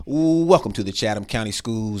Welcome to the Chatham County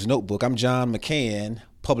Schools Notebook. I'm John McCann,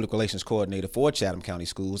 Public Relations Coordinator for Chatham County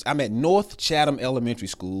Schools. I'm at North Chatham Elementary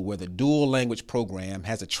School, where the dual language program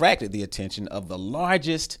has attracted the attention of the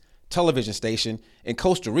largest television station in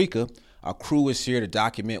Costa Rica. Our crew is here to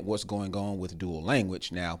document what's going on with dual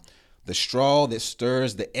language. Now, the straw that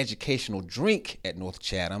stirs the educational drink at North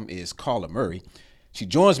Chatham is Carla Murray. She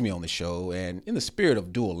joins me on the show, and in the spirit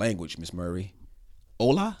of dual language, Miss Murray,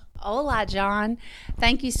 hola. Hola, John.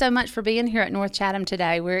 Thank you so much for being here at North Chatham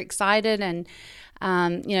today. We're excited, and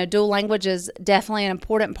dual language is definitely an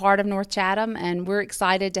important part of North Chatham, and we're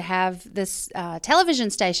excited to have this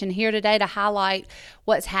television station here today to highlight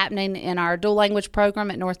what's happening in our dual language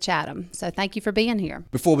program at North Chatham. So thank you for being here.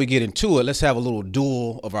 Before we get into it, let's have a little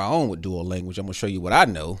duel of our own with dual language. I'm going to show you what I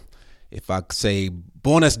know. If I say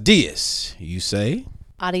buenos dias, you say?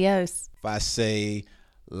 Adios. If I say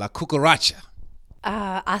la cucaracha.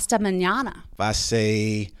 Hasta mañana. If I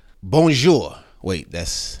say bonjour, wait,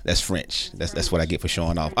 that's French. That's what I get for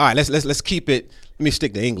showing off. All right, let's keep it. Let me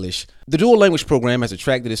stick to English. The dual language program has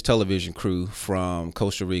attracted its television crew from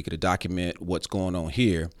Costa Rica to document what's going on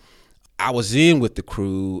here. I was in with the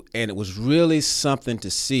crew, and it was really something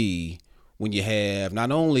to see when you have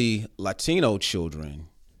not only Latino children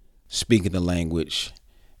speaking the language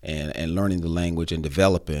and learning the language and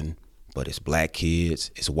developing, but it's black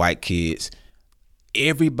kids, it's white kids.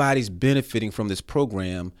 Everybody's benefiting from this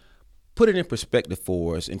program. Put it in perspective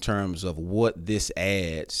for us in terms of what this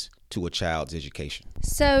adds to a child's education.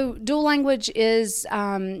 So dual language is,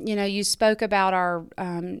 you spoke about our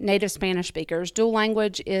native Spanish speakers. Dual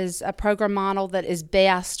language is a program model that is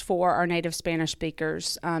best for our native Spanish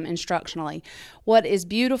speakers instructionally. What is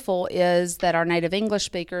beautiful is that our native English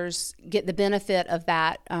speakers get the benefit of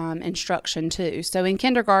that instruction too. So in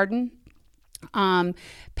kindergarten,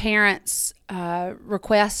 parents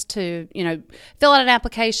request to, fill out an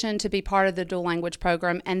application to be part of the dual language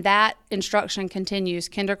program, and that instruction continues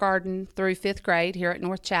kindergarten through fifth grade here at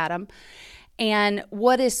North Chatham. And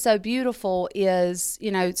what is so beautiful is,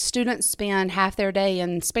 students spend half their day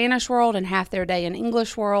in Spanish world and half their day in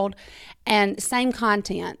English world, and same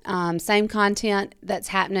content that's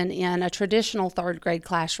happening in a traditional third grade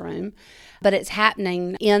classroom, but it's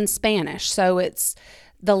happening in Spanish. So it's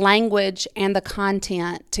the language and the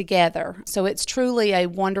content together. So it's truly a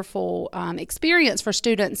wonderful experience for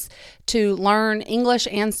students to learn English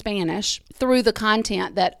and Spanish through the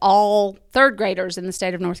content that all third graders in the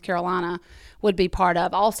state of North Carolina would be part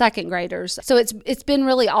of, all second graders. So it's been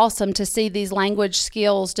really awesome to see these language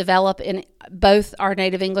skills develop in both our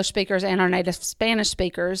native English speakers and our native Spanish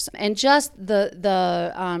speakers, and just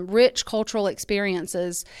the rich cultural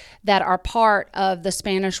experiences that are part of the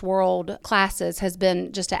Spanish world classes has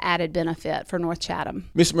been just an added benefit for North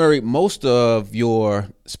Chatham. Miss Murray, most of your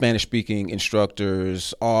Spanish-speaking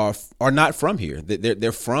instructors are not from here.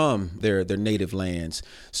 They're from their native lands.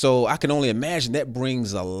 So I can only imagine that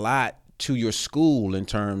brings a lot to your school in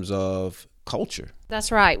terms of culture.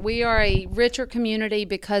 That's right. We are a richer community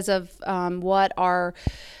because of what our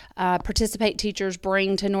participate teachers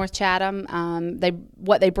bring to North Chatham,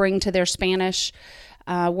 what they bring to their Spanish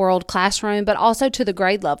world classroom, but also to the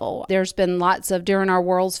grade level. There's been during our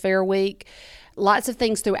World's Fair Week, lots of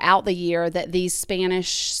things throughout the year that these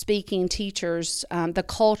Spanish-speaking teachers, the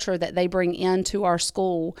culture that they bring into our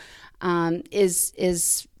school is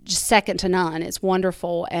just second to none. It's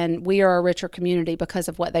wonderful, and we are a richer community because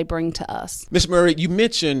of what they bring to us. Ms. Murray, you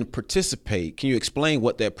mentioned Participate. Can you explain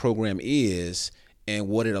what that program is and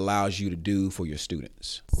what it allows you to do for your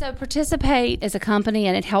students? So Participate is a company,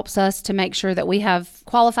 and it helps us to make sure that we have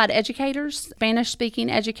qualified educators, Spanish-speaking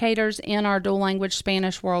educators in our dual language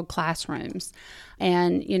Spanish world classrooms.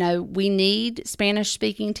 And, we need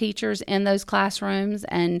Spanish-speaking teachers in those classrooms,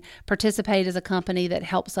 and Participate is a company that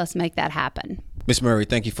helps us make that happen. Ms. Murray,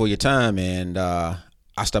 thank you for your time, and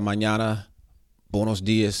hasta mañana, buenos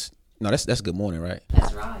dias. No, that's good morning, right?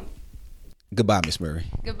 That's right. Goodbye, Ms. Murray.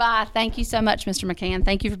 Goodbye. Thank you so much, Mr. McCann.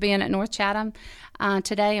 Thank you for being at North Chatham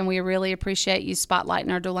today, and we really appreciate you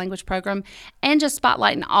spotlighting our dual language program and just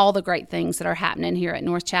spotlighting all the great things that are happening here at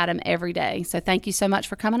North Chatham every day. So thank you so much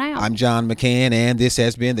for coming out. I'm John McCann, and this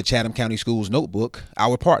has been the Chatham County Schools Notebook,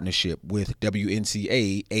 our partnership with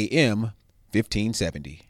WNCA AM 1570.